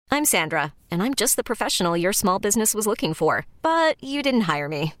I'm Sandra, and I'm just the professional your small business was looking for. But you didn't hire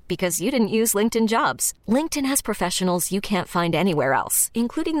me because you didn't use LinkedIn Jobs. LinkedIn has professionals you can't find anywhere else,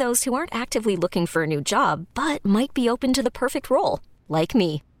 including those who aren't actively looking for a new job, but might be open to the perfect role, like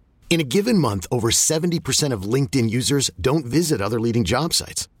me. In a given month, over 70% of LinkedIn users don't visit other leading job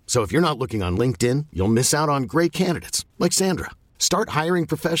sites. So if you're not looking on LinkedIn, you'll miss out on great candidates like Sandra. Start hiring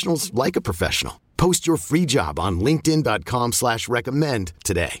professionals like a professional. Post your free job on linkedin.com/recommend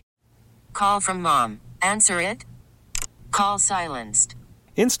today. Call from mom. Answer it. Call silenced.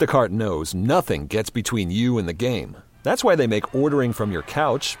 Instacart knows nothing gets between you and the game. That's why they make ordering from your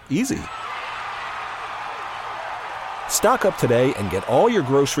couch easy. Stock up today and get all your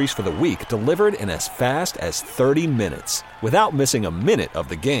groceries for the week delivered in as fast as 30 minutes without missing a minute of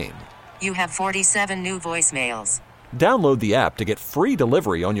the game. You have 47 new voicemails. Download the app to get free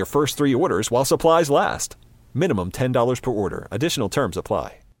delivery on your first 3 orders while supplies last. Minimum $10 per order. Additional terms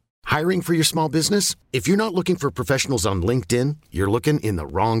apply. Hiring for your small business? If you're not looking for professionals on LinkedIn, you're looking in the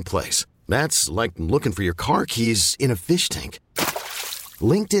wrong place. That's like looking for your car keys in a fish tank.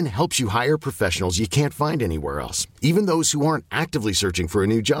 LinkedIn helps you hire professionals you can't find anywhere else, even those who aren't actively searching for a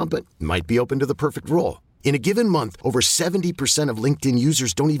new job but might be open to the perfect role. In a given month, over 70% of LinkedIn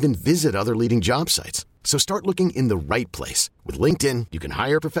users don't even visit other leading job sites. So start looking in the right place. With LinkedIn, you can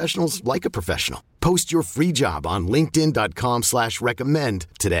hire professionals like a professional. Post your free job on linkedin.com/recommend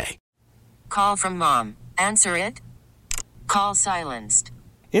today. Call from mom. Answer it. Call silenced.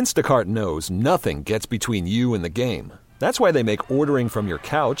 Instacart knows nothing gets between you and the game. That's why they make ordering from your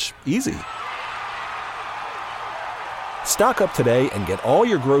couch easy. Stock up today and get all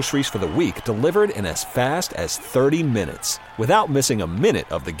your groceries for the week delivered in as fast as 30 minutes without missing a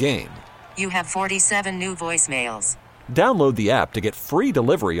minute of the game. You have 47 new voicemails. Download the app to get free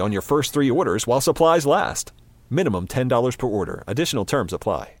delivery on your first 3 orders while supplies last. Minimum $10 per order. Additional terms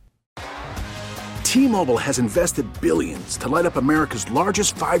apply. T-Mobile has invested billions to light up America's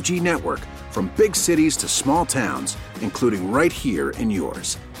largest 5G network, from big cities to small towns, including right here in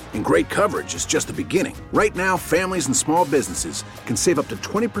yours. And great coverage is just the beginning. Right now, families and small businesses can save up to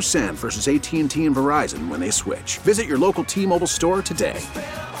 20% versus AT&T and Verizon when they switch. Visit your local T-Mobile store today.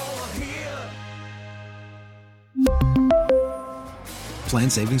 Plan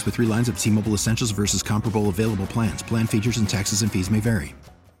savings with 3 lines of T-Mobile Essentials versus comparable available plans. Plan features and taxes and fees may vary.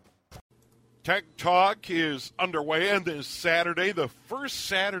 Tech Talk is underway on this Saturday, the first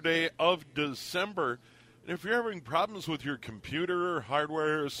Saturday of December. And if you're having problems with your computer,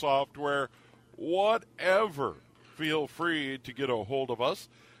 hardware, software, whatever, feel free to get a hold of us.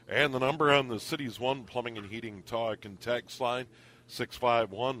 And the number on the City's One Plumbing and Heating Talk and Text line,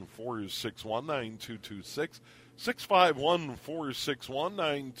 651-461-9226.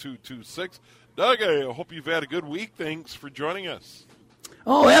 651-461-9226. Doug, I hope you've had a good week. Thanks for joining us.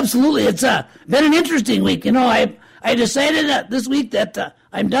 Oh, absolutely. It's been an interesting week. You know, I decided this week that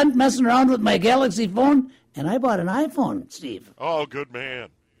I'm done messing around with my Galaxy phone, and I bought an iPhone, Steve. Oh, good man.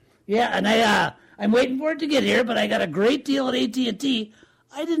 Yeah, and I'm waiting for it to get here, but I got a great deal at AT&T.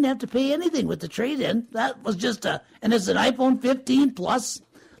 I didn't have to pay anything with the trade-in. That was just and it's an iPhone 15 Plus.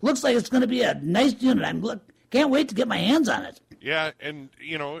 Looks like it's going to be a nice unit. Can't wait to get my hands on it. Yeah, and,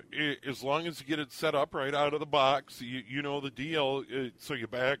 you know, as long as you get it set up right out of the box, you know the deal, so you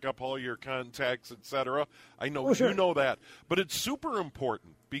back up all your contacts, etc. I know you know that. But it's super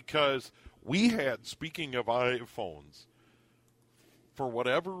important because we had, speaking of iPhones, for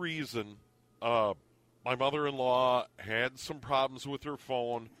whatever reason, my mother-in-law had some problems with her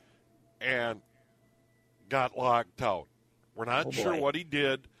phone and got locked out. We're not sure what he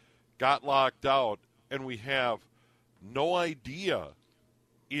did, got locked out, and we have no idea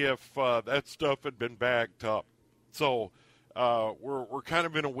if that stuff had been backed up. So we're kind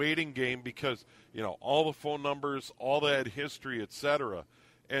of in a waiting game because, you know, all the phone numbers, all that history, etc.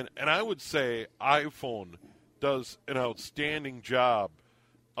 And I would say iPhone does an outstanding job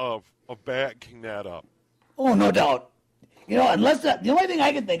of backing that up. Oh, no doubt. You know, the only thing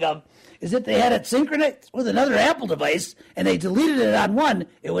I can think of is if they had it synchronized with another Apple device and they deleted it on one,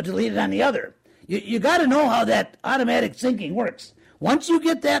 it would delete it on the other. You got to know how that automatic syncing works. Once you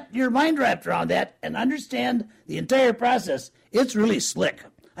get your mind wrapped around that and understand the entire process, it's really slick.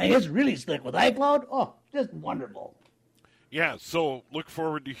 I mean, it's really slick with iCloud. Oh, just wonderful. Yeah, so look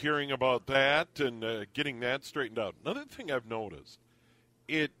forward to hearing about that and getting that straightened out. Another thing I've noticed,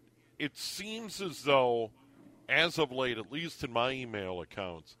 it seems as though, as of late, at least in my email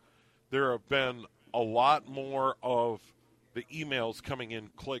accounts, there have been a lot more of the emails coming in,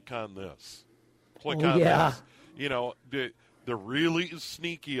 click on this. Click on this. You know, they're really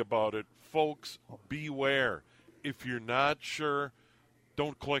sneaky about it. Folks, beware. If you're not sure,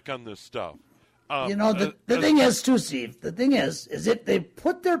 don't click on this stuff. The thing is, too, Steve, the thing is if they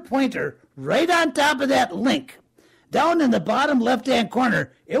put their pointer right on top of that link, down in the bottom left-hand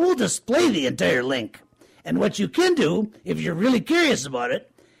corner, it will display the entire link. And what you can do, if you're really curious about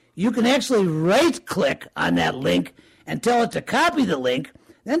it, you can actually right-click on that link and tell it to copy the link,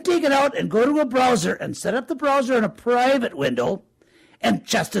 then take it out and go to a browser and set up the browser in a private window and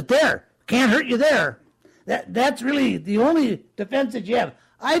just it there. Can't hurt you there. That's really the only defense that you have.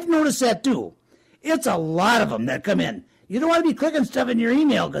 I've noticed that, too. It's a lot of them that come in. You don't want to be clicking stuff in your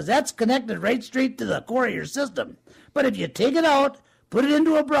email because that's connected right straight to the core of your system. But if you take it out, put it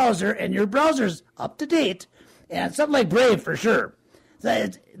into a browser, and your browser's up to date, and something like Brave for sure,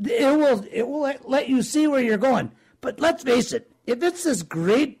 it will let you see where you're going. But let's face it, if it's this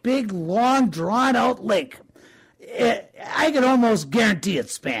great, big, long, drawn-out link, I can almost guarantee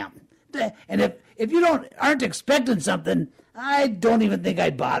it's spam. And if you aren't expecting something, I don't even think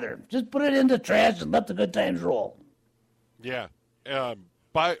I'd bother. Just put it into trash and let the good times roll. Yeah.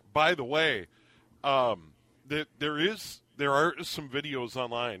 By the way, there are some videos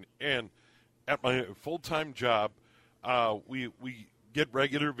online, and at my full-time job, we get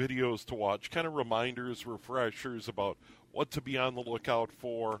regular videos to watch, kind of reminders, refreshers about what to be on the lookout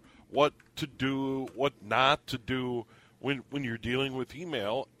for, what to do, what not to do when you're dealing with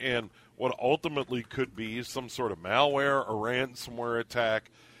email, and what ultimately could be some sort of malware or ransomware attack.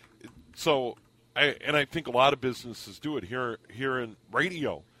 So, I think a lot of businesses do it here in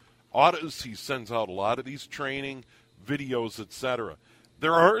radio. Odyssey sends out a lot of these training videos, etc.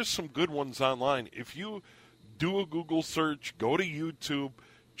 There are some good ones online. If you do a Google search, go to YouTube,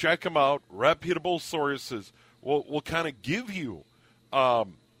 check them out. Reputable sources will kind of give you,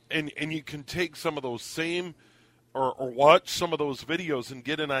 and you can take some of those same or watch some of those videos and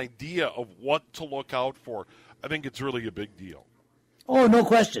get an idea of what to look out for. I think it's really a big deal. Oh, no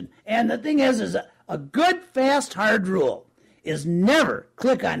question. And the thing is a good, fast, hard rule is never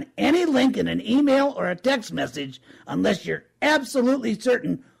click on any link in an email or a text message unless you're absolutely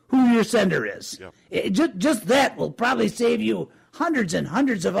certain who your sender is. Yep. Just that will probably save you hundreds and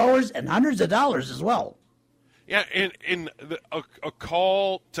hundreds of hours and hundreds of dollars as well. Yeah, and a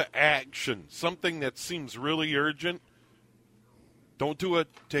call to action, something that seeseems really urgent, don't do it.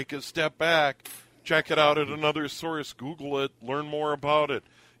 Take a step back. Check it out at another source. Google it. Learn more about it.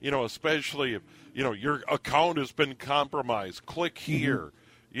 Especially if, your account has been compromised. Click here.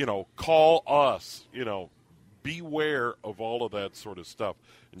 Call us. Beware of all of that sort of stuff.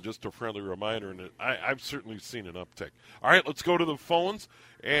 And just a friendly reminder, and I've certainly seen an uptick. All right, let's go to the phones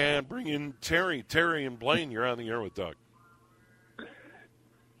and bring in Terry. Terry and Blaine, you're on the air with Doug.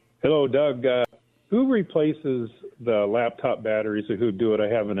 Hello, Doug. Who replaces the laptop batteries, or who do it? I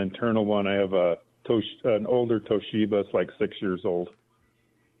have an internal one. I have an older Toshiba. It's like 6 years old.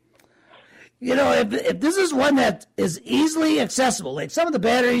 If this is one that is easily accessible, like some of the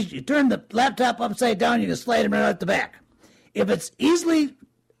batteries, you turn the laptop upside down, you can slide them right out the back. If it's easily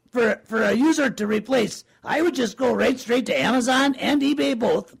for a user to replace, I would just go right straight to Amazon and eBay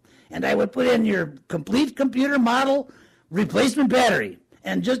both, and I would put in your complete computer model replacement battery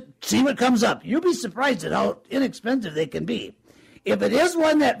and just see what comes up. You'll be surprised at how inexpensive they can be. If it is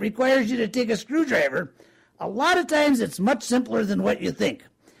one that requires you to take a screwdriver, a lot of times it's much simpler than what you think.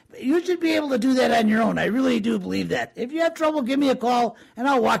 You should be able to do that on your own. I really do believe that. If you have trouble, give me a call, and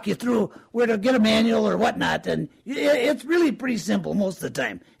I'll walk you through where to get a manual or whatnot. And it's really pretty simple most of the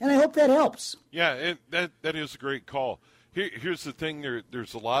time. And I hope that helps. Yeah, that is a great call. Here's the thing.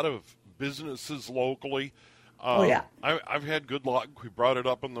 There's a lot of businesses locally. Oh, yeah. I've had good luck. We brought it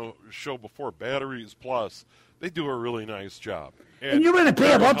up on the show before, Batteries Plus. They do a really nice job. And you're going to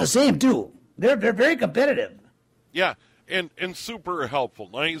pay about the same, too. They're very competitive. Yeah. And super helpful,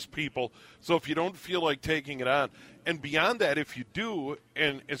 nice people. So if you don't feel like taking it on, and beyond that, if you do,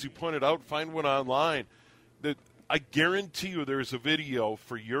 and as you pointed out, find one online, that I guarantee you there's a video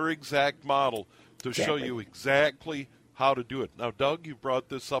for your exact model to show you exactly how to do it. Now, Doug, you brought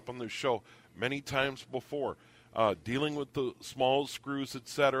this up on the show many times before. Dealing with the small screws,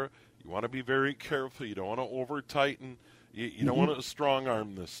 etc., you want to be very careful. You don't want to over-tighten. You don't want to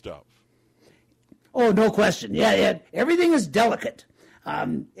strong-arm this stuff. Oh, no question. Yeah. Everything is delicate.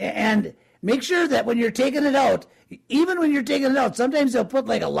 And make sure that when you're taking it out, even when you're taking it out, sometimes they'll put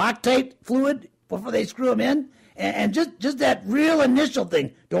like a Loctite fluid before they screw them in. And just that real initial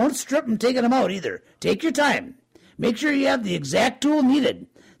thing. Don't strip them taking them out either. Take your time. Make sure you have the exact tool needed.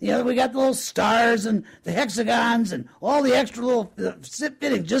 We got the little stars and the hexagons and all the extra little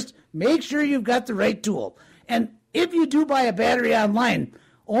fittings. Just make sure you've got the right tool. And if you do buy a battery online,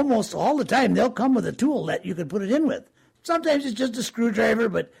 almost all the time they'll come with a tool that you can put it in with. Sometimes it's just a screwdriver,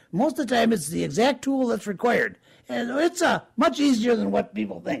 but most of the time it's the exact tool that's required. And it's much easier than what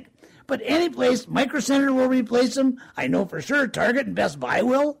people think. But any place, Micro Center will replace them. I know for sure Target and Best Buy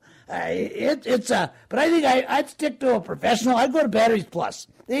will. But I think I'd stick to a professional. I'd go to Batteries Plus.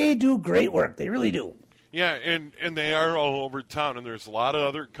 They do great work. They really do. Yeah, and they are all over town, and there's a lot of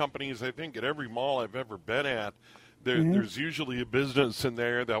other companies, I think, at every mall I've ever been at. There's usually a business in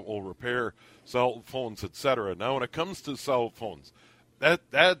there that will repair cell phones, etc. Now, when it comes to cell phones,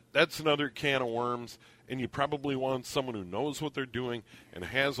 that's another can of worms, and you probably want someone who knows what they're doing and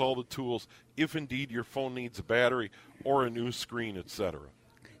has all the tools if indeed your phone needs a battery or a new screen, etc.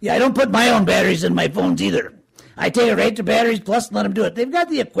 Yeah, I don't put my own batteries in my phones either. I take it right to Batteries Plus and let them do it. They've got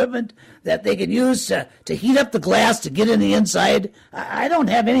the equipment that they can use to heat up the glass to get in the inside. I don't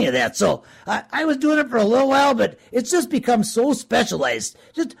have any of that. So I was doing it for a little while, but it's just become so specialized.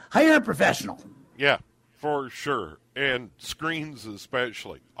 Just hire a professional. Yeah, for sure. And screens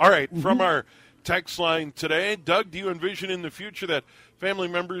especially. All right, from our text line today, Doug, do you envision in the future that family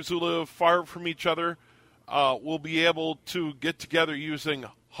members who live far from each other will be able to get together using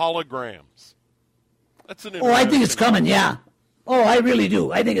holograms? That's an I think it's coming, yeah. Oh, I really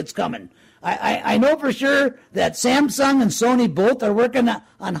do. I think it's coming. I know for sure that Samsung and Sony both are working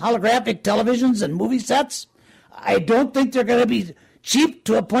on holographic televisions and movie sets. I don't think they're going to be cheap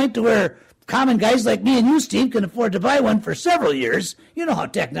to a point to where common guys like me and you, Steve, can afford to buy one for several years. You know how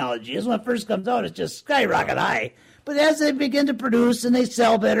technology is. When it first comes out, it's just skyrocket high. But as they begin to produce and they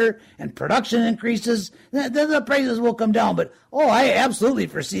sell better and production increases, then the prices will come down. But, I absolutely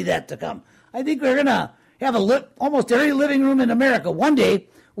foresee that to come. I think we're going to have almost every living room in America one day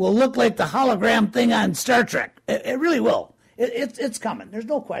will look like the hologram thing on Star Trek. It really will. It's coming. There's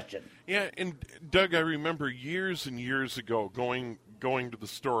no question. Yeah, and Doug, I remember years and years ago going to the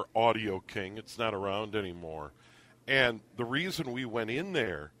store Audio King. It's not around anymore. And the reason we went in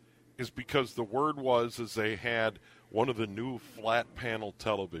there is because the word was they had one of the new flat panel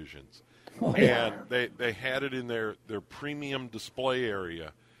televisions. Oh, yeah. And they had it in their premium display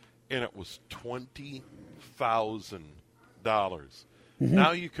area, and it was $20,000.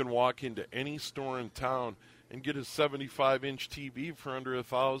 Now you can walk into any store in town and get a 75-inch TV for under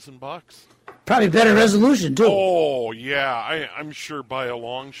 $1,000. Probably better resolution, too. Oh, yeah, I'm sure by a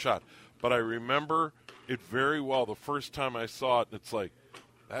long shot. But I remember it very well the first time I saw it, and it's like,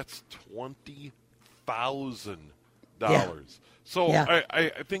 that's $20,000. Yeah. So Yeah. I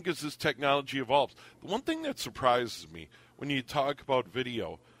think as this technology evolves, the one thing that surprises me when you talk about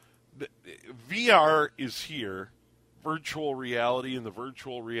video, VR is here, virtual reality and the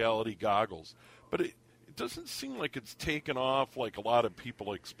virtual reality goggles, but it doesn't seem like it's taken off like a lot of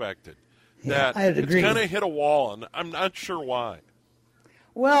people expected. Yeah, I'd agree. It's kind of hit a wall, and I'm not sure why.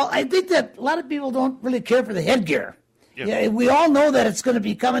 Well, I think that a lot of people don't really care for the headgear. Yeah. Yeah, we all know that it's going to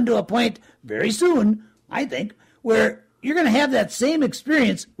be coming to a point very soon, I think, where you're going to have that same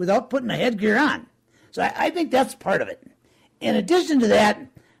experience without putting a headgear on. So I think that's part of it. In addition to that,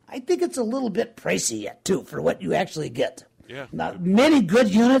 I think it's a little bit pricey yet, too, for what you actually get. Yeah. Now, many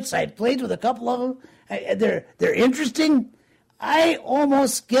good units. I've played with a couple of them. They're interesting. I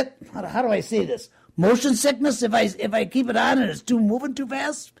almost get, how do I say this, motion sickness if I keep it on and it's moving too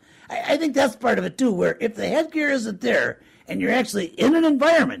fast. I think that's part of it, too, where if the headgear isn't there and you're actually in an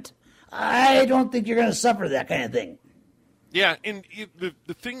environment, I don't think you're going to suffer that kind of thing. Yeah, and the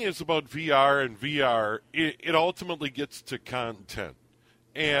thing is about VR and VR, it ultimately gets to content.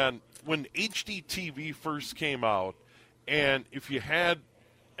 And when HD TV first came out, and if you had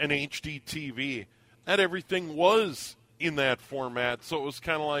an HD TV, not everything was in that format. So it was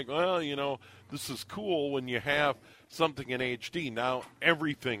kind of like, well, this is cool when you have something in HD. Now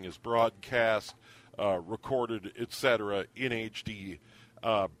everything is broadcast, recorded, etc. in HD.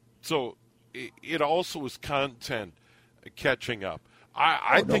 So it also is content catching up.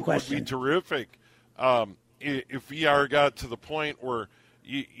 I think it would be terrific if VR got to the point where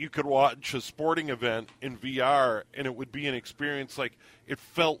you could watch a sporting event in VR and it would be an experience like it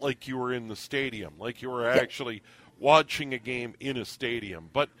felt like you were in the stadium, like you were actually watching a game in a stadium.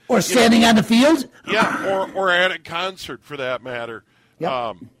 Or standing on the field? Yeah, or at a concert for that matter.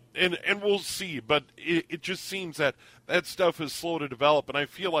 Yep. And we'll see, but it just seems that stuff is slow to develop, and I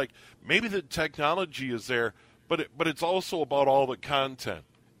feel like maybe the technology is there, but it's also about all the content.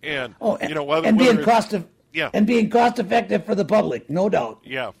 And being cost effective for the public, no doubt.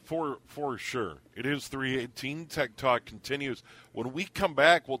 Yeah, for sure. It is 3:18. Tech Talk continues. When we come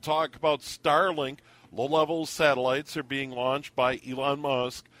back, we'll talk about Starlink. Low-level satellites are being launched by Elon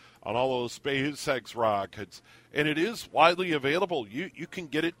Musk on all those SpaceX rockets, and it is widely available. You can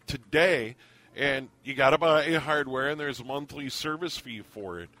get it today, And you got to buy hardware, and there's a monthly service fee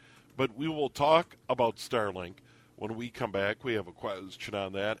for it. But we will talk about Starlink when we come back. We have a question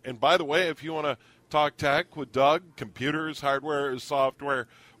on that. And by the way, if you want to talk tech with Doug, computers, hardware, software,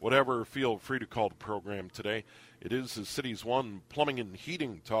 whatever, feel free to call the program today. It is the city's one plumbing and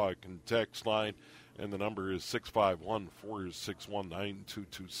heating talk and text line, and the number is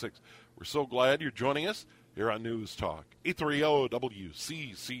 651-461-9226. We're so glad you're joining us here on News Talk 830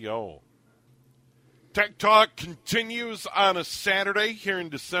 WCCO. Tech Talk continues on a Saturday here in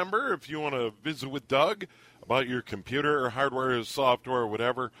December. If you want to visit with Doug about your computer or hardware, software, or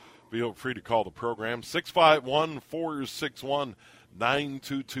whatever, feel free to call the program, 651-461-9226,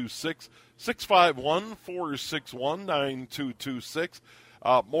 651-461-9226.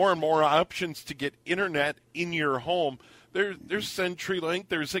 More and more options to get internet in your home. There's CenturyLink,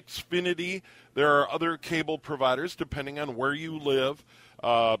 there's Xfinity, there are other cable providers depending on where you live.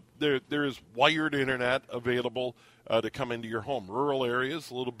 There is wired internet available to come into your home. Rural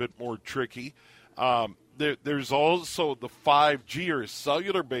areas, a little bit more tricky. There's also the 5G or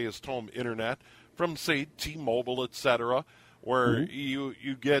cellular-based home internet from, say, T-Mobile, etc., where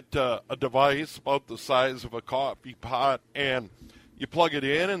you get a device about the size of a coffee pot, and you plug it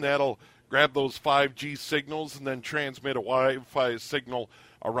in, and that'll grab those 5G signals and then transmit a Wi-Fi signal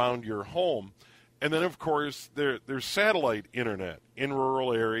around your home. And then, of course, there's satellite internet in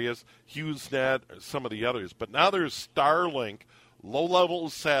rural areas, HughesNet, some of the others. But now there's Starlink,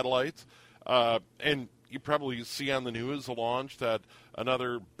 low-level satellites, and you probably see on the news the launch that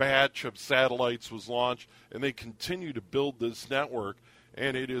another batch of satellites was launched, and they continue to build this network,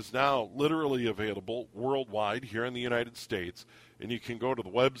 and it is now literally available worldwide here in the United States, and you can go to the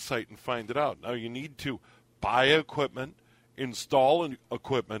website and find it out. Now, you need to buy equipment, install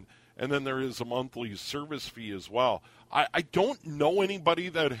equipment, and then there is a monthly service fee as well. I don't know anybody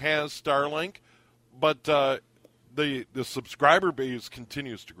that has Starlink, but the subscriber base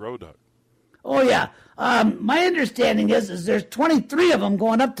continues to grow, Doug. Oh, yeah. My understanding is there's 23 of them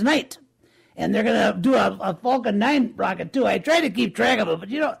going up tonight. And they're going to do a Falcon 9 rocket, too. I try to keep track of it, but,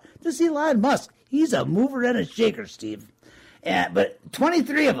 this Elon Musk, he's a mover and a shaker, Steve. But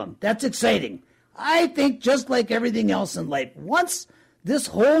 23 of them, that's exciting. I think just like everything else in life, once this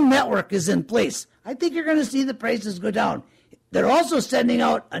whole network is in place, I think you're going to see the prices go down. They're also sending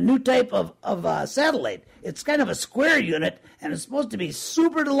out a new type of satellite. It's kind of a square unit, and it's supposed to be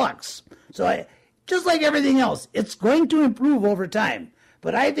super deluxe. So just like everything else, it's going to improve over time.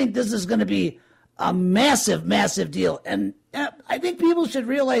 But I think this is going to be a massive, massive deal. And I think people should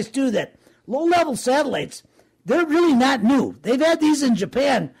realize, too, that low-level satellites, they're really not new. They've had these in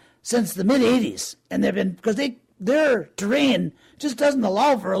Japan since the mid-'80s. And they've been, because their terrain just doesn't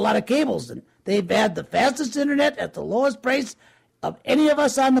allow for a lot of cables. And they've had the fastest internet at the lowest price of any of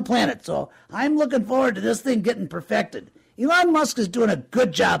us on the planet. So I'm looking forward to this thing getting perfected. Elon Musk is doing a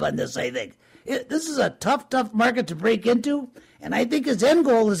good job on this, I think. This is a tough market to break into, and I think his end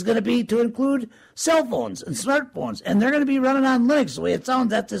goal is going to be to include cell phones and smartphones, and they're going to be running on Linux the way it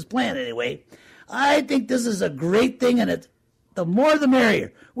sounds. That's his plan anyway. I think this is a great thing, and the more the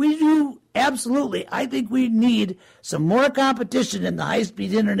merrier. We do, absolutely. I think we need some more competition in the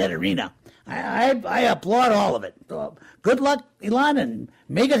high-speed internet arena. I applaud all of it. So good luck, Elon, and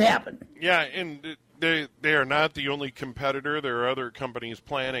make it happen. Yeah, and they are not the only competitor. There are other companies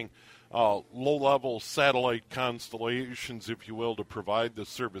planning low-level satellite constellations, if you will, to provide this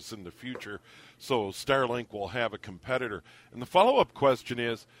service in the future. So Starlink will have a competitor. And the follow-up question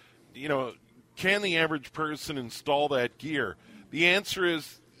is, can the average person install that gear? The answer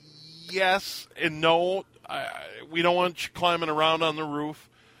is yes and no. We don't want you climbing around on the roof.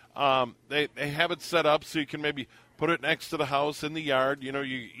 They have it set up so you can maybe put it next to the house in the yard.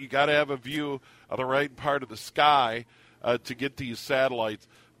 You got to have a view of the right part of the sky to get these satellites.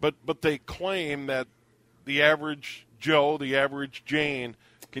 But they claim that the average Joe, the average Jane,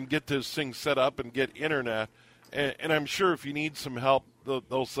 can get this thing set up and get internet. And I'm sure if you need some help,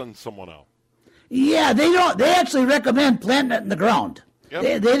 they'll send someone out. Yeah, they don't. They actually recommend planting it in the ground.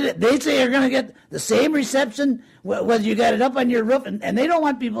 Yep. They say you're going to get the same reception whether you got it up on your roof, and they don't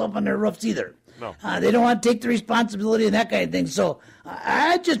want people up on their roofs either. No. They don't want to take the responsibility and that kind of thing. So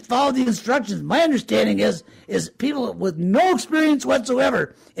I just follow the instructions. My understanding is people with no experience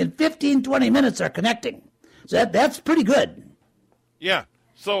whatsoever in 15, 20 minutes are connecting. So that's pretty good. Yeah.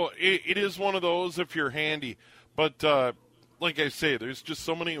 So it is one of those if you're handy. But like I say, there's just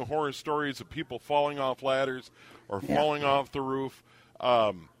so many horror stories of people falling off ladders or falling off the roof.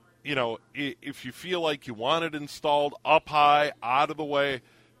 If you feel like you want it installed up high, out of the way,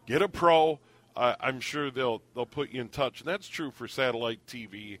 get a pro. I'm sure they'll put you in touch. And that's true for satellite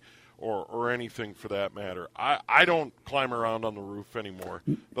TV or anything for that matter. I don't climb around on the roof anymore.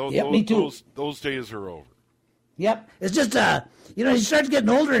 Me too. Those days are over. Yep. It's just, you start getting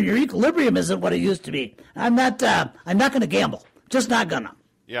older and your equilibrium isn't what it used to be. I'm not going to gamble. Just not gonna.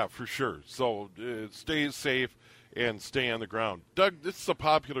 Yeah, for sure. So stay safe and stay on the ground. Doug, this is a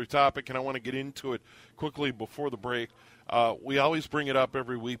popular topic, and I want to get into it quickly before the break. We always bring it up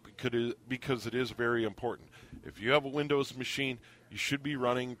every week because it is very important. If you have a Windows machine, you should be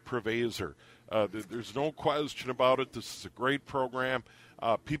running Prevaiser. There's no question about it. This is a great program.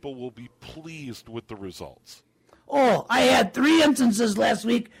 People will be pleased with the results. Oh, I had 3 instances last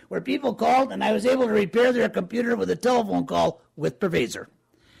week where people called and I was able to repair their computer with a telephone call with Prevaiser.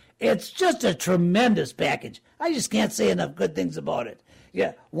 It's just a tremendous package. I just can't say enough good things about it.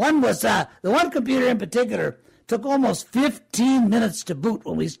 Yeah, one was the one computer in particular took almost 15 minutes to boot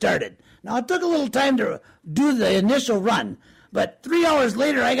when we started. Now, it took a little time to do the initial run, but 3 hours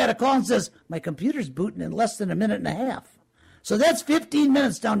later I got a call and says, my computer's booting in less than a minute and a half. So that's 15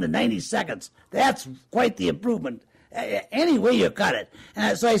 minutes down to 90 seconds. That's quite the improvement. Any way you cut it.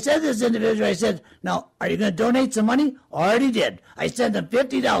 And so I said to this individual, I said, now, are you going to donate some money? Already did. I sent them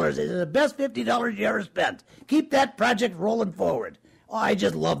 $50. It's the best $50 you ever spent. Keep that project rolling forward. Oh, I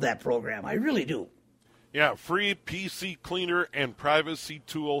just love that program. I really do. Yeah, free PC cleaner and privacy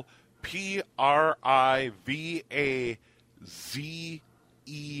tool, Pravazer.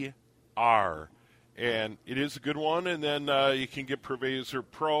 And it is a good one. And then you can get Prevaiser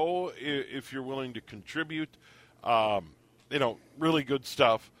Pro if you're willing to contribute. Really good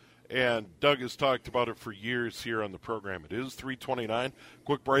stuff. And Doug has talked about it for years here on the program. It is 3:29.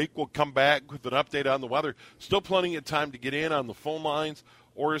 Quick break. We'll come back with an update on the weather. Still plenty of time to get in on the phone lines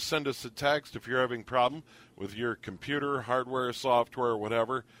or send us a text if you're having a problem with your computer, hardware, software,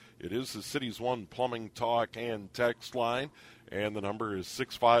 whatever. It is the City's One Plumbing Talk and Text line. And the number is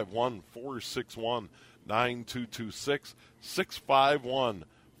 651-461-9226.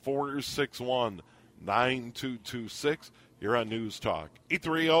 651-461-9226. You're on News Talk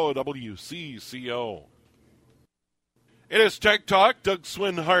 830 WCCO. It is Tech Talk. Doug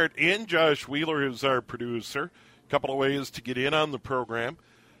Swinhart and Josh Wheeler is our producer. A couple of ways to get in on the program.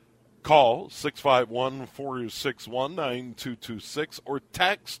 Call 651-461-9226 or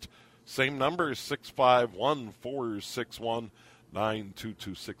text. Same number,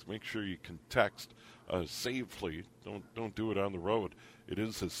 651-461-9226. Make sure you can text safely. Don't do it on the road. It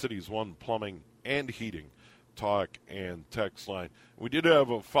is the City's One Plumbing and Heating Talk and Text line. We did have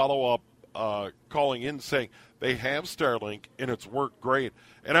a follow-up calling in saying they have Starlink and it's worked great.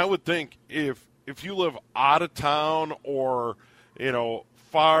 And I would think if you live out of town or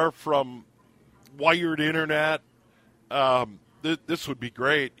far from wired internet, this would be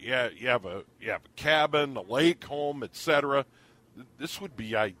great. Yeah, you have a cabin, a lake home, etc. This would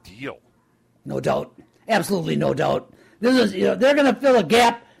be ideal. No doubt, absolutely no doubt. This is they're going to fill a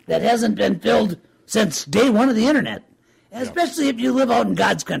gap that hasn't been filled since day one of the internet. Especially if you live out in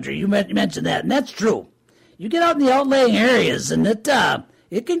God's country. You mentioned that, and that's true. You get out in the outlying areas, and it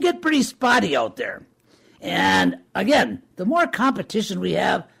can get pretty spotty out there. And again, the more competition we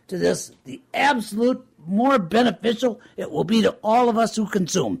have to this, the absolute more beneficial it will be to all of us who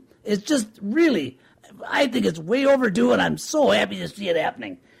consume. It's just really, I think it's way overdue, and I'm so happy to see it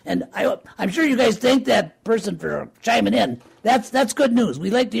happening. And I'm sure you guys thank that person for chiming in. That's good news. We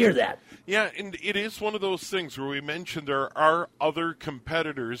like to hear that. Yeah, and it is one of those things where we mentioned there are other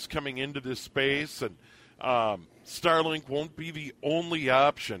competitors coming into this space, and Starlink won't be the only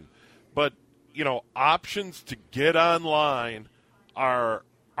option. But, options to get online are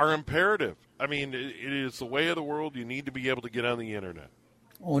imperative. I mean, it is the way of the world. You need to be able to get on the internet.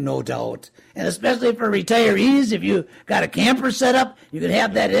 Oh, no doubt. And especially for retirees, if you got a camper set up, you can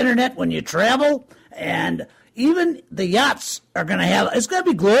have that internet when you travel. And even the yachts are going to have, it's going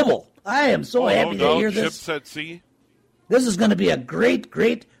to be global. I am so happy to hear this. Ships at sea. This is going to be a great,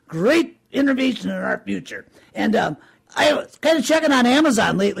 great, great innovation in our future. And I was kind of checking on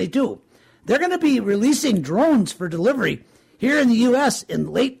Amazon lately, too. They're going to be releasing drones for delivery here in the U.S.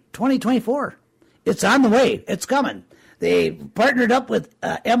 in late 2024. It's on the way. It's coming. They partnered up with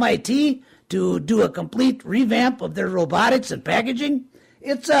MIT to do a complete revamp of their robotics and packaging.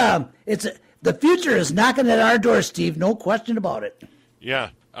 The future is knocking at our door, Steve. No question about it. Yeah.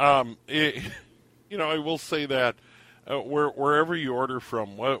 I will say that wherever you order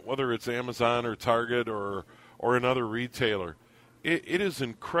from, whether it's Amazon or Target or another retailer, it is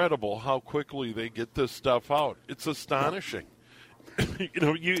incredible how quickly they get this stuff out. It's astonishing.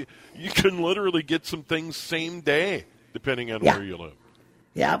 You can literally get some things same day, depending on where you live.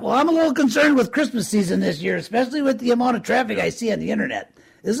 Yeah, well, I'm a little concerned with Christmas season this year, especially with the amount of traffic I see on the internet.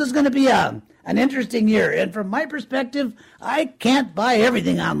 This is going to be an interesting year. And from my perspective, I can't buy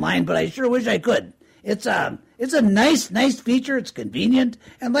everything online, but I sure wish I could. It's a nice feature. It's convenient.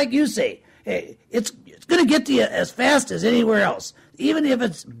 And like you say, it's going to get to you as fast as anywhere else. Even if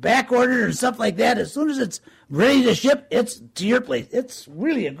it's back ordered and stuff like that, as soon as it's ready to ship, it's to your place. It's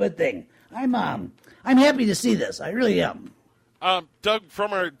really a good thing. I'm happy to see this. I really am. Doug,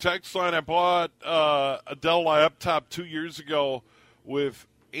 from our text line, I bought a Dell laptop 2 years ago with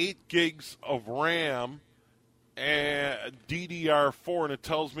 8 gigs of RAM and DDR4, and it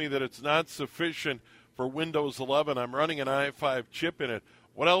tells me that it's not sufficient for Windows 11. I'm running an i5 chip in it.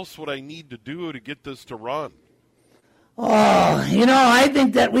 What else would I need to do to get this to run? Oh, I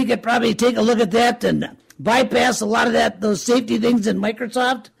think that we could probably take a look at that and bypass a lot of those safety things in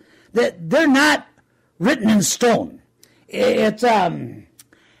Microsoft. That they're not written in stone. It's I'm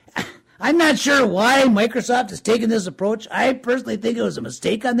not sure why Microsoft has taken this approach. I personally think it was a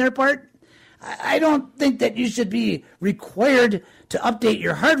mistake on their part. I don't think that you should be required to update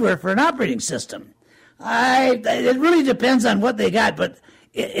your hardware for an operating system. It really depends on what they got, but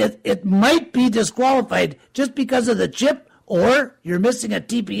it might be disqualified just because of the chip, or you're missing a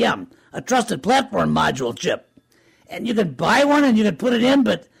TPM, a trusted platform module chip. And you can buy one and you can put it in,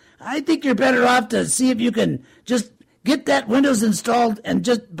 but I think you're better off to see if you can just get that Windows installed and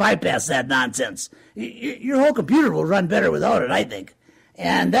just bypass that nonsense. Your whole computer will run better without it, I think.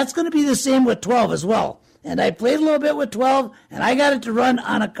 And that's going to be the same with 12 as well. And I played a little bit with 12, and I got it to run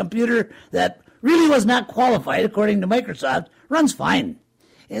on a computer that really was not qualified, according to Microsoft. Runs fine.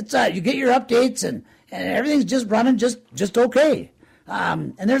 It's you get your updates, and everything's just running just okay.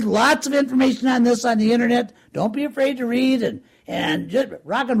 And there's lots of information on this on the internet. Don't be afraid to read and just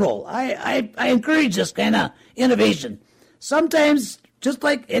rock and roll. I encourage this kind of innovation. Sometimes, just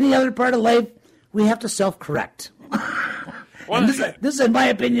like any other part of life, we have to self-correct. Well, this, in my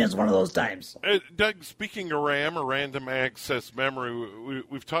opinion, is one of those times. Doug, speaking of RAM or random access memory,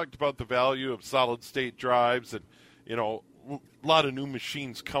 we've talked about the value of solid-state drives, and a lot of new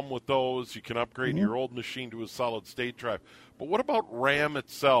machines come with those. You can upgrade your old machine to a solid-state drive. But what about RAM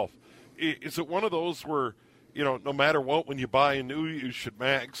itself? Is it one of those where, no matter what, when you buy a new, you should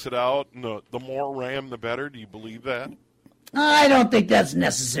max it out, and the more RAM, the better? Do you believe that? I don't think that's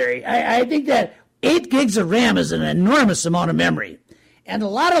necessary. I think that 8 gigs of RAM is an enormous amount of memory. And a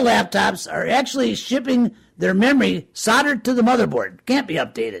lot of laptops are actually shipping their memory soldered to the motherboard. Can't be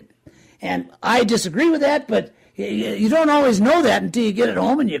updated. And I disagree with that, but you don't always know that until you get it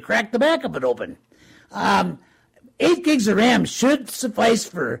home and you crack the back of it open. 8 gigs of RAM should suffice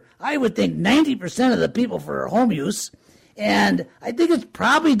for, I would think, 90% of the people for home use. And I think it's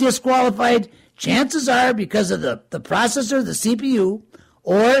probably disqualified, chances are, because of the processor, the CPU,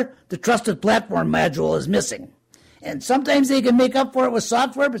 or the trusted platform module is missing. And sometimes they can make up for it with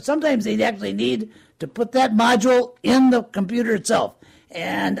software, but sometimes they actually need to put that module in the computer itself.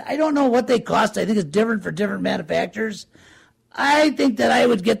 And I don't know what they cost. I think it's different for different manufacturers. I think that I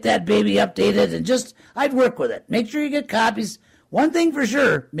would get that baby updated and I'd work with it. Make sure you get copies. One thing for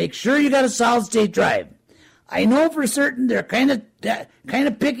sure, make sure you got a solid-state drive. I know for certain they're kind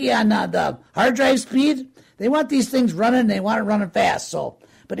of picky on the hard drive speed. They want these things running, they want it running fast.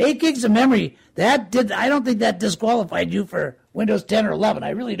 But 8 gigs of memory, I don't think that disqualified you for Windows 10 or 11. I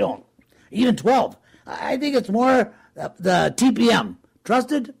really don't. Even 12. I think it's more the TPM,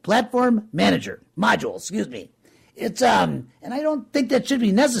 Trusted Platform Manager, module, excuse me. It's and I don't think that should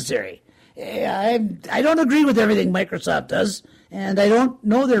be necessary. I don't agree with everything Microsoft does, and I don't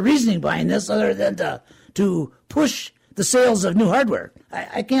know their reasoning behind this other than to push the sales of new hardware.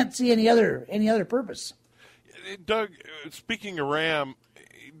 I can't see any other purpose. Doug, speaking of RAM,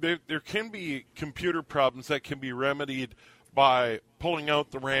 there can be computer problems that can be remedied by pulling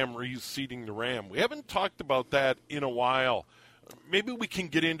out the RAM, reseating the RAM. We haven't talked about that in a while. Maybe we can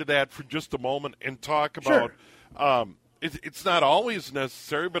get into that for just a moment and talk about it's not always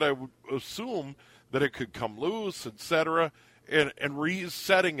necessary, but I would assume that it could come loose, etc., and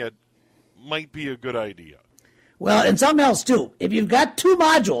resetting it might be a good idea. Well, and something else, too. If you've got 2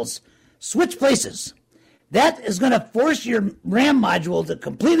 modules, switch places. That is going to force your RAM module to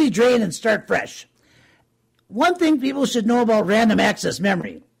completely drain and start fresh. One thing people should know about random access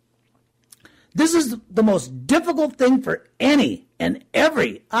memory. This is the most difficult thing for any and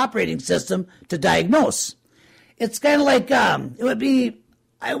every operating system to diagnose. It's kind of like, it would be,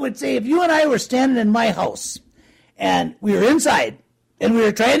 I would say, if you and I were standing in my house and we were inside and we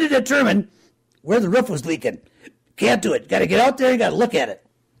were trying to determine where the roof was leaking. Can't do it. Got to get out there, you got to look at it.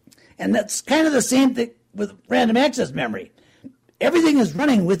 And that's kind of the same thing with random access memory. Everything is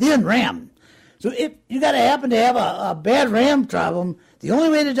running within RAM. So if you got to happen to have a bad RAM problem, the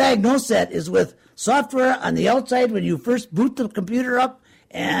only way to diagnose that is with software on the outside when you first boot the computer up,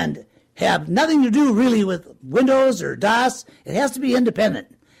 and have nothing to do really with Windows or DOS. It has to be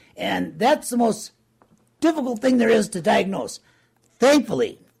independent. And that's the most difficult thing there is to diagnose.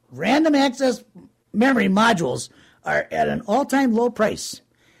 Thankfully, random access memory modules are at an all-time low price.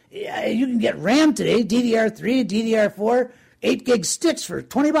 You can get RAM today, DDR3, DDR4, 8 gig sticks for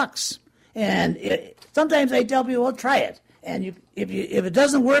 $20. And sometimes I tell people, well, try it. And if it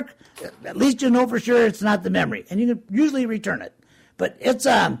doesn't work, at least you know for sure it's not the memory, and you can usually return it. But it's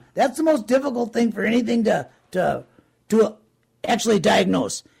that's the most difficult thing for anything to actually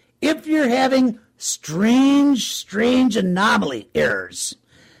diagnose. If you're having strange anomaly errors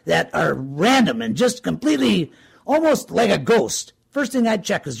that are random and just completely almost like a ghost, first thing I'd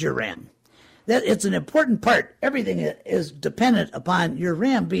check is your RAM. That it's an important part. Everything is dependent upon your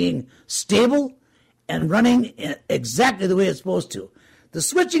RAM being stable and running exactly the way it's supposed to. The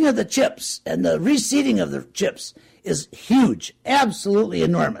switching of the chips and the reseating of the chips is huge, absolutely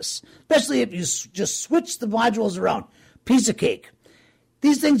enormous, especially if you just switch the modules around. Piece of cake.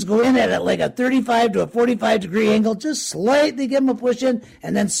 These things go in at like a 35 to a 45 degree angle, just slightly give them a push in,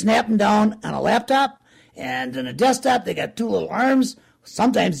 and then snap them down on a laptop. And on a desktop, they got two little arms,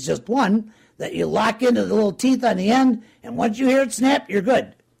 sometimes just one, that you lock into the little teeth on the end, and once you hear it snap, you're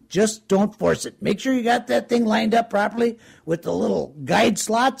good. Just don't force it. Make sure you got that thing lined up properly with the little guide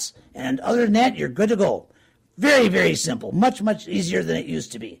slots, and other than that, you're good to go. Very, very simple. Much, much easier than it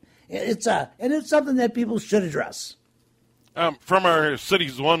used to be. And it's something that people should address. From our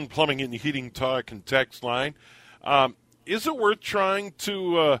Cities 1 Plumbing and Heating Talk and Text line, is it worth trying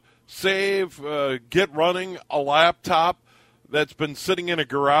to get running a laptop that's been sitting in a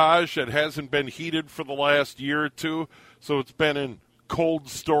garage that hasn't been heated for the last year or two, so it's been in cold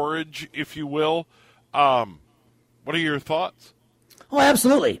storage, if you will? What are your thoughts? Oh,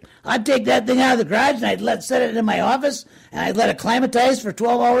 absolutely. I'd take that thing out of the garage and I'd set it in my office, and I'd let it climatize for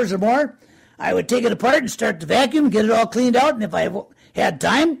 12 hours or more. I would take it apart and start to vacuum, get it all cleaned out, and if I had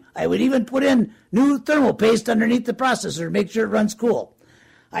time, I would even put in new thermal paste underneath the processor to make sure it runs cool.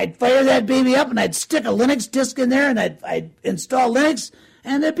 I'd fire that baby up and I'd stick a Linux disk in there, and I'd install Linux,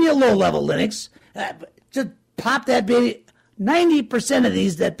 and it'd be a low-level Linux. Just pop that baby. 90% of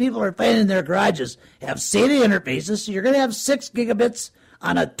these that people are finding in their garages have SATA interfaces, so you're going to have 6 gigabits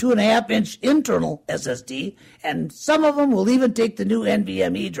on a 2.5-inch internal SSD, and some of them will even take the new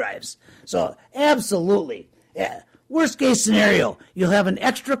NVMe drives. So absolutely. Yeah. Worst case scenario, you'll have an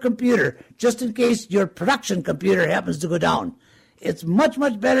extra computer just in case your production computer happens to go down. It's much,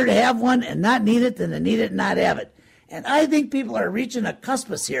 much better to have one and not need it than to need it and not have it. And I think people are reaching a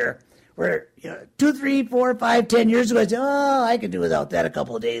cuspus here where 2, 3, 4, 5, 10 years ago, I said, oh, I could do without that a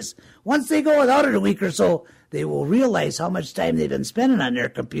couple of days. Once they go without it a week or so, they will realize how much time they've been spending on their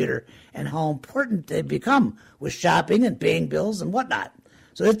computer and how important they've become with shopping and paying bills and whatnot.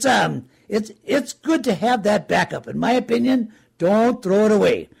 So it's good to have that backup. In my opinion, don't throw it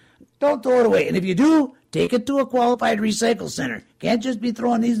away. Don't throw it away. And if you do, take it to a qualified recycle center. Can't just be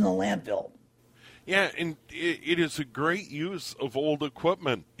throwing these in the landfill. Yeah, and it is a great use of old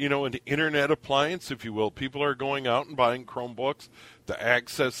equipment, an internet appliance, if you will. People are going out and buying Chromebooks to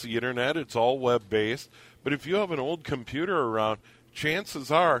access the internet. It's all web-based. But if you have an old computer around, chances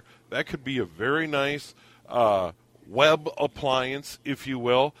are that could be a very nice web appliance, if you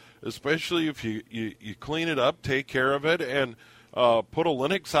will, especially if you clean it up, take care of it, and put a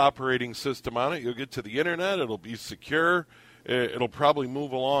Linux operating system on it. You'll get to the internet. It'll be secure. It'll probably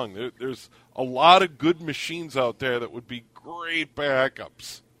move along. There's a lot of good machines out there that would be great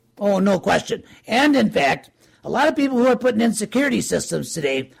backups. Oh, no question. And in fact, a lot of people who are putting in security systems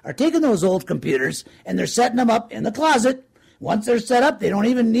today are taking those old computers and they're setting them up in the closet. Once they're set up, they don't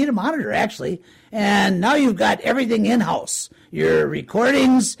even need a monitor, actually. And now you've got everything in-house. Your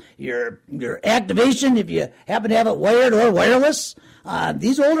recordings, your activation, if you happen to have it wired or wireless.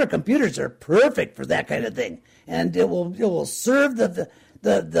 These older computers are perfect for that kind of thing. And it will serve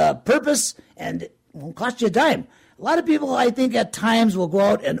the purpose, and it won't cost you a dime. A lot of people, I think, at times will go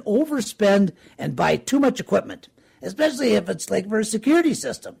out and overspend and buy too much equipment, especially if it's like for a security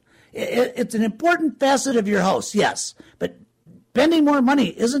system. It's an important facet of your house, yes, but spending more money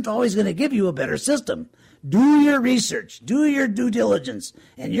isn't always going to give you a better system. Do your research, do your due diligence,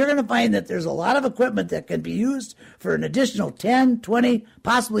 and you're going to find that there's a lot of equipment that can be used for an additional 10, 20,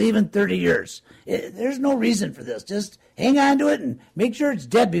 possibly even 30 years. There's no reason for this. Just hang on to it and make sure it's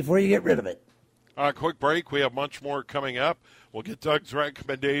dead before you get rid of it. Quick break. We have much more coming up. We'll get Doug's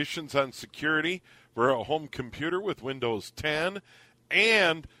recommendations on security for a home computer with Windows 10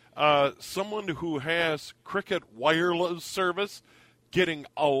 and someone who has Cricket wireless service getting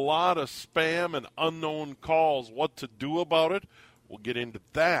a lot of spam and unknown calls. What to do about it? We'll get into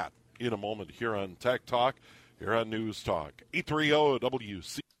that in a moment here on Tech Talk, here on News Talk.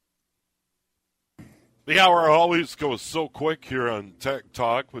 830-WC. The hour always goes so quick here on Tech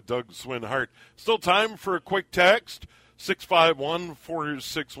Talk with Doug Swinhart. Still time for a quick text,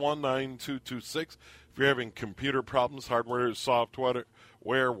 651-461-9226. If you're having computer problems, hardware,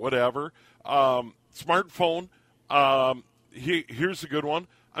 software, whatever. Smartphone, here's a good one.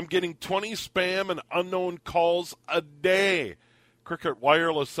 I'm getting 20 spam and unknown calls a day. Cricket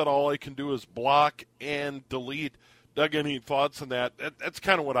Wireless said all I can do is block and delete. Doug, any thoughts on that? That's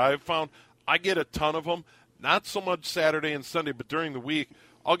kind of what I've found. I get a ton of them, not so much Saturday and Sunday, but during the week,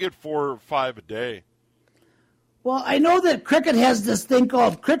 I'll get 4 or 5 a day. Well, I know that Cricket has this thing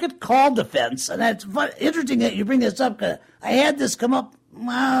called Cricket Call Defense, and it's interesting that you bring this up, because I had this come up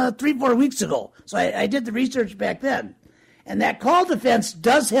 3-4 weeks ago, so I did the research back then. And that call defense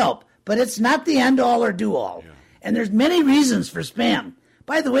does help, but it's not the end-all or do-all. Yeah. And there's many reasons for spam.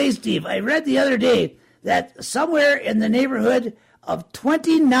 By the way, Steve, I read the other day that somewhere in the neighborhood of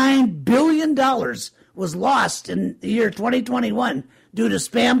 $29 billion was lost in the year 2021 due to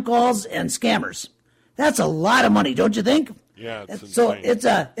spam calls and scammers. That's a lot of money, don't you think? Yeah, it's so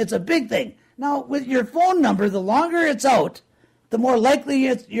insane. it's a big thing. Now, with your phone number, the longer it's out, the more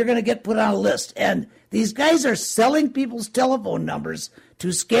likely you're going to get put on a list. And these guys are selling people's telephone numbers to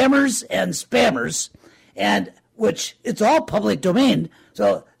scammers and spammers, and which it's all public domain.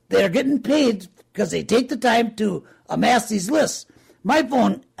 So they're getting paid because they take the time to amass these lists. My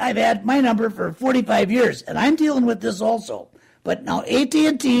phone, I've had my number for 45 years, and I'm dealing with this also. But now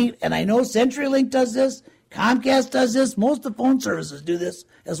AT&T, and I know CenturyLink does this, Comcast does this, most of the phone services do this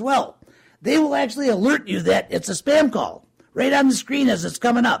as well. They will actually alert you that it's a spam call right on the screen as it's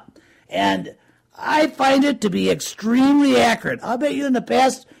coming up. And I find it to be extremely accurate. I'll bet you in the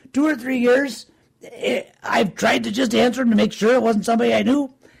past 2 or 3 years, I've tried to just answer them to make sure it wasn't somebody I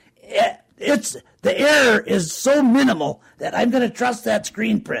knew. The error is so minimal that I'm going to trust that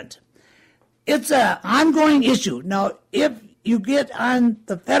screen print. It's an ongoing issue. Now, if you get on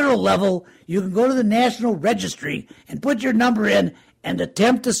the federal level, you can go to the National Registry and put your number in and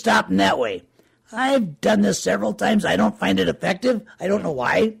attempt to stop them that way. I've done this several times. I don't find it effective. I don't know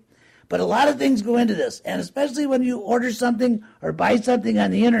why. But a lot of things go into this, and especially when you order something or buy something on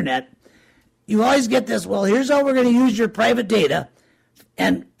the internet, you always get this, well, here's how we're going to use your private data,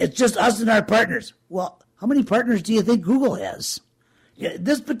 and it's just us and our partners. Well, how many partners do you think Google has? Yeah,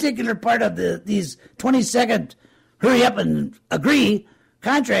 this particular part of these 20-second hurry up and agree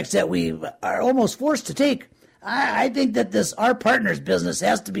contracts that we are almost forced to take, I think that this our partners business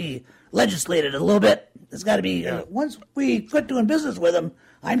has to be legislated a little bit. It's got to be, once we quit doing business with them,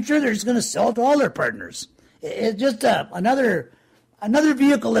 I'm sure they're just going to sell it to all their partners. It's just another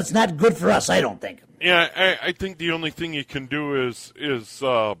vehicle that's not good for us, I don't think. Yeah, I think the only thing you can do is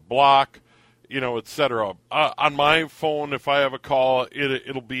block, et cetera. On my phone, if I have a call,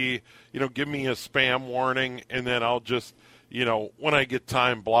 it'll be, give me a spam warning, and then I'll just, when I get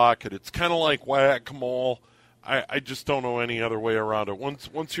time, block it. It's kind of like whack-a-mole. I just don't know any other way around it.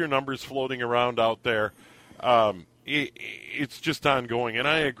 Once your number's floating around out there, it's just ongoing. And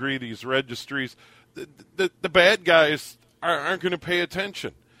I agree, these registries, the bad guys aren't going to pay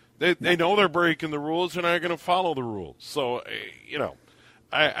attention. They know they're breaking the rules and aren't going to follow the rules. So,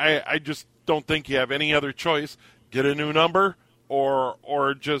 I just don't think you have any other choice. Get a new number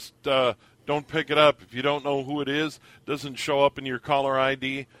or just don't pick it up. If you don't know who it is, doesn't show up in your caller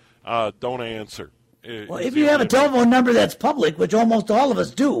ID, don't answer. Well, if you have a telephone number that's public, which almost all of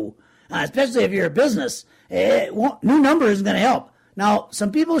us do, especially if you're a business, new number isn't going to help. Now,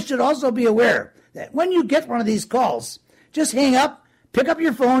 some people should also be aware that when you get one of these calls, just hang up, pick up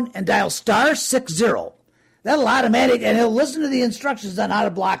your phone, and dial *60. That'll automatic, and it'll listen to the instructions on how to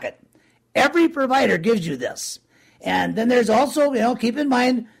block it. Every provider gives you this. And then there's also, keep in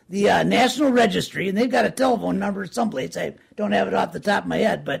mind the National Registry, and they've got a telephone number someplace. I don't have it off the top of my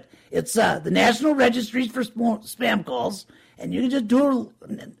head, but it's the National Registries for spam calls, and you can just do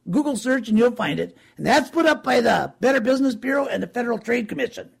a Google search and you'll find it. And that's put up by the Better Business Bureau and the Federal Trade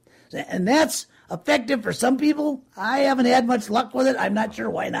Commission. And that's effective for some people. I haven't had much luck with it. I'm not sure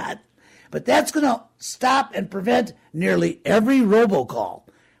why not. But that's going to stop and prevent nearly every robocall.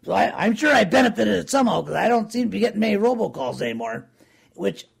 So I'm sure I benefited it somehow because I don't seem to be getting many robocalls anymore,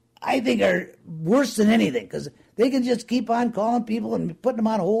 which I think are worse than anything because they can just keep on calling people and putting them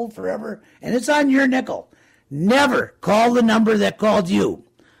on hold forever, and it's on your nickel. Never call the number that called you.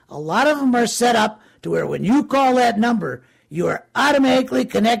 A lot of them are set up to where when you call that number, you are automatically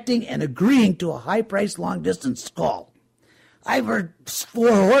connecting and agreeing to a high-priced long-distance call. I've heard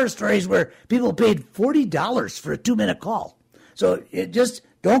horror stories where people paid $40 for a 2-minute call. So just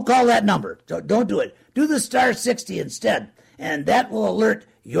don't call that number. Don't do it. Do the star 60 instead, and that will alert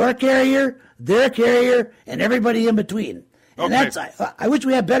your carrier, their carrier, and everybody in between. And okay. I wish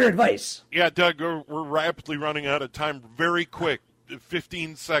we had better advice. Yeah, Doug, we're rapidly running out of time. Very quick,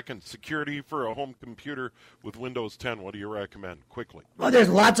 15 seconds. Security for a home computer with Windows 10. What do you recommend? Quickly. Well, there's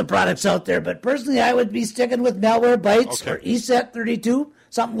lots of products out there, but personally I would be sticking with Malwarebytes or ESET32,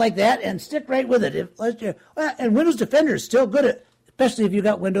 something like that, and stick right with it. And Windows Defender is still good, especially if you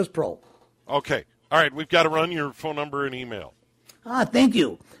got Windows Pro. Okay. All right, we've got to run your phone number and email. Thank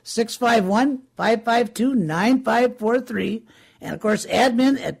you. 651-552-9543. And, of course,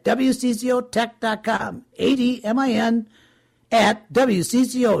 admin at WCCOtech.com. ADMIN at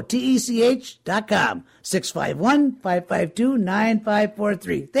WCCOTECH.com.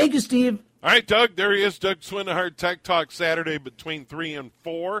 651-552-9543. Thank you, Steve. All right, Doug, there he is. Doug Swinhart, Tech Talk, Saturday between 3 and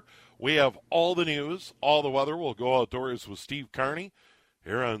 4. We have all the news, all the weather. We'll go outdoors with Steve Carney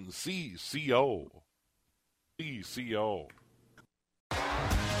here on CCO.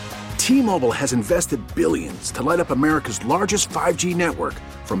 T-Mobile has invested billions to light up America's largest 5G network,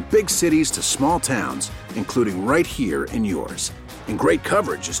 from big cities to small towns, including right here in yours. And great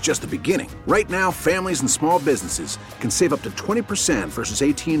coverage is just the beginning. Right now, families and small businesses can save up to 20% versus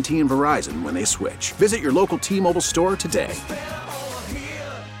AT&T and Verizon when they switch. Visit your local T-Mobile store today.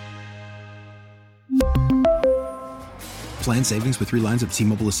 Plan savings with 3 lines of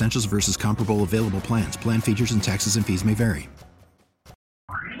T-Mobile Essentials versus comparable available plans. Plan features and taxes and fees may vary.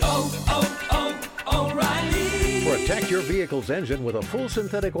 Protect your vehicle's engine with a full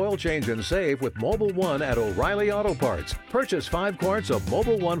synthetic oil change and save with Mobil 1 at O'Reilly Auto Parts. Purchase 5 quarts of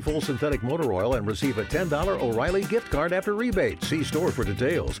Mobil 1 full synthetic motor oil and receive a $10 O'Reilly gift card after rebate. See store for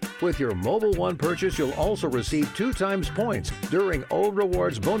details. With your Mobil 1 purchase, you'll also receive 2 times points during O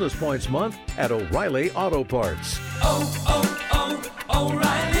Rewards Bonus Points Month at O'Reilly Auto Parts.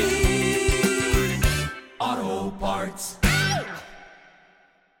 O'Reilly Auto Parts.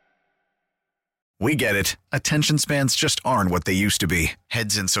 We get it. Attention spans just aren't what they used to be.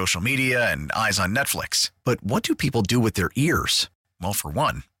 Heads in social media and eyes on Netflix. But what do people do with their ears? Well, for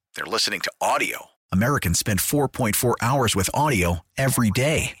one, they're listening to audio. Americans spend 4.4 hours with audio every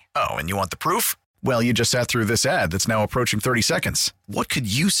day. Oh, and you want the proof? Well, you just sat through this ad that's now approaching 30 seconds. What could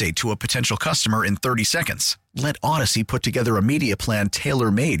you say to a potential customer in 30 seconds? Let Odyssey put together a media plan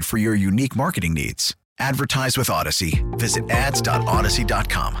tailor-made for your unique marketing needs. Advertise with Odyssey. Visit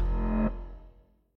ads.odyssey.com.